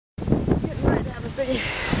Getting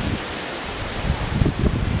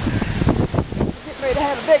ready to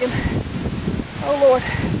have a big one. Oh Lord.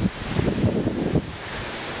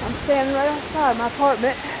 I'm standing right outside my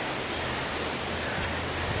apartment.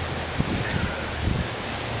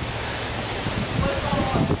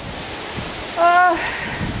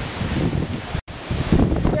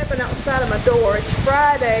 Stepping outside of my door. It's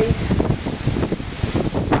Friday,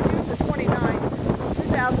 June the 29th,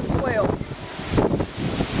 2012.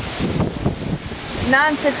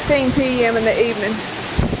 9:16 p.m. in the evening.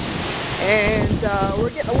 And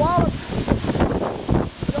we're getting a wallop.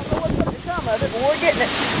 Don't know what's going to come of it, but we're getting it.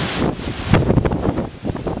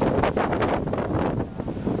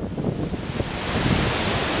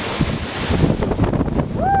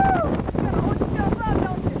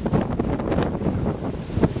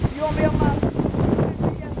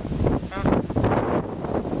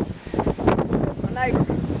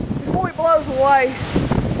 Before he blows away.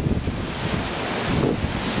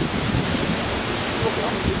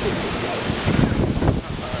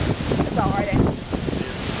 It's alright, ain't it?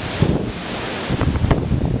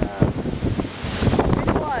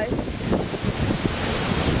 Anyway,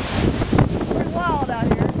 pretty wild out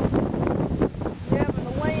here. We're having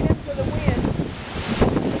to lean into the wind.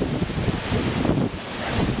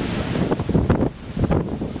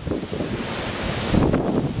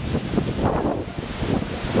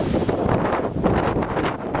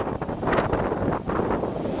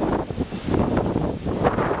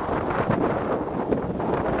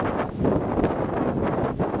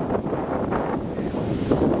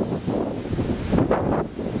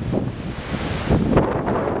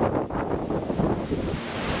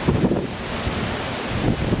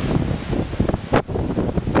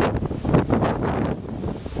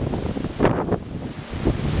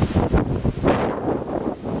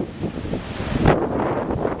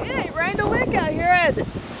 Out here, has it? I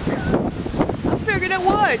figured it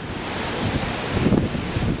would.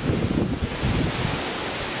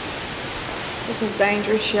 This is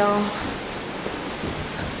dangerous, y'all.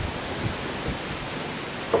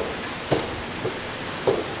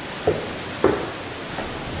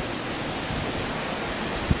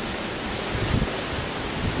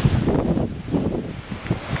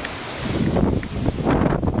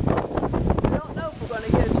 We don't know if we're going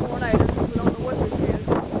to get a tornado. We don't know what this is.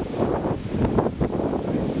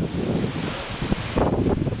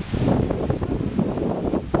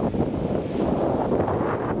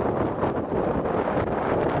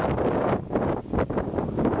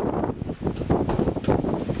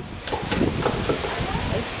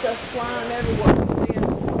 Stuff flying everywhere.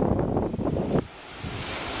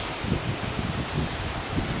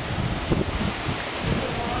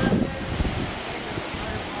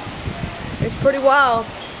 It's pretty wild.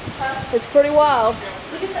 It's pretty wild.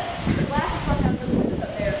 Look at the glass is coming out of the windows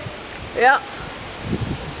up there. Yeah.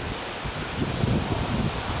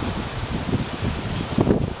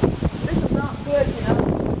 This is not good, you know.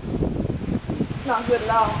 It's not good at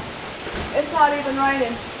all. It's not even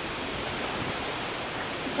raining.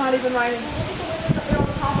 It's not even raining. Look at the windows up there on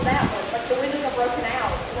the top of that one. Like the windows are broken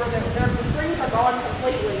out, or the springs are gone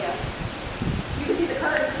completely. You can see the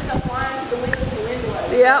curtains and stuff flying through the windows and the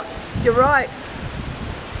windows. Yep, you're right.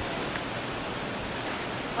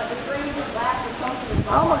 Like the springs and glass or something is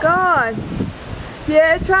gone. Oh my God.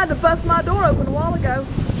 Yeah, it tried to bust my door open a while ago.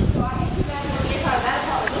 So I can't imagine what the inside of that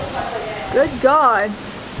probably looks like right now. Good God.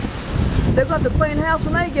 They're going to have to clean house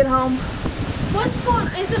when they get home. What's going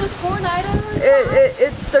on? Is it a tornado or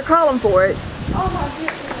something? They're calling for it. Oh my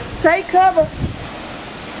goodness. Take cover.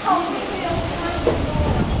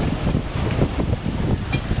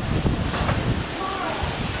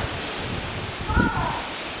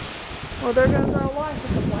 Well, there goes our light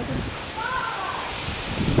system blinking.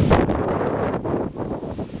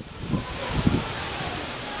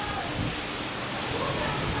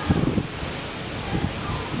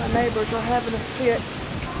 My neighbors are having a fit.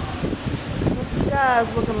 What the sky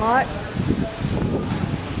is looking like.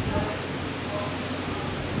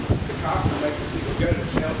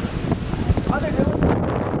 Are they really?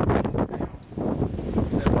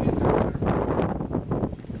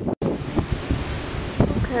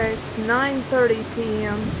 Okay, it's 9:30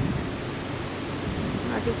 p.m.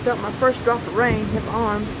 I just felt my first drop of rain hit my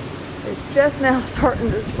arm. It's just now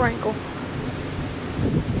starting to sprinkle.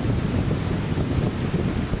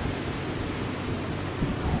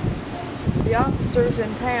 The officers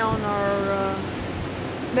in town are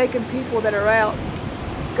making people that are out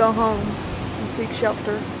go home and seek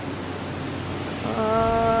shelter.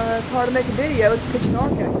 It's hard to make a video. It's pitch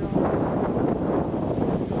dark out here.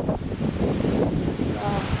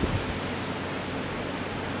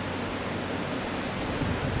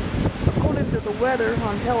 According to the the weather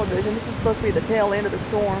on television. This is supposed to be the tail end of the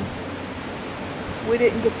storm. We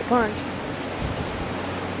didn't get the punch.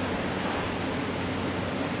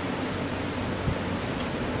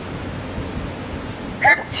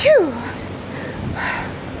 Phew.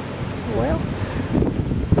 Well,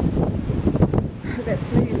 that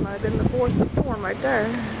sneeze might have been the force of the storm right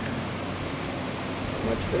there. So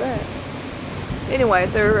much for that. Anyway,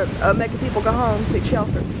 they're making people go home, seek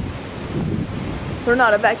shelter. They're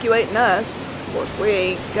not evacuating us. Of course, we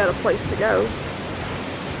ain't got a place to go.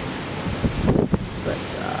 But,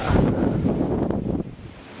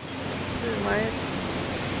 anyway,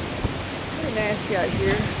 it's pretty nasty out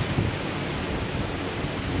here.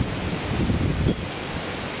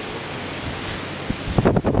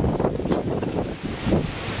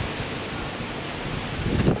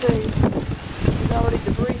 See, there's already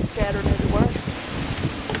debris scattered everywhere.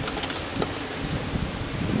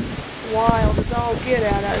 Wild as all get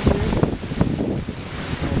out here.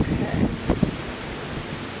 Okay.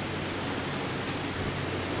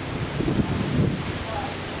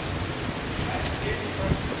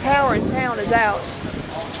 The power in town is out.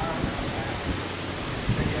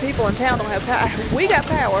 People in town don't have power. We got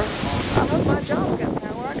power. I hope my job got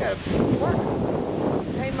power. I gotta work.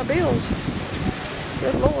 Pay my bills.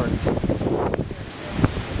 Good Lord.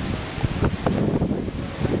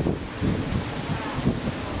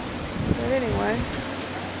 But anyway.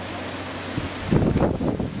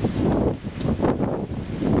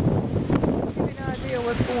 Give you an idea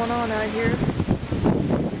what's going on out here.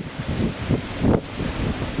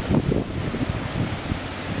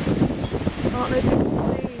 I don't know if you can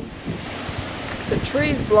see the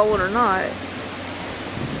trees blowing or not.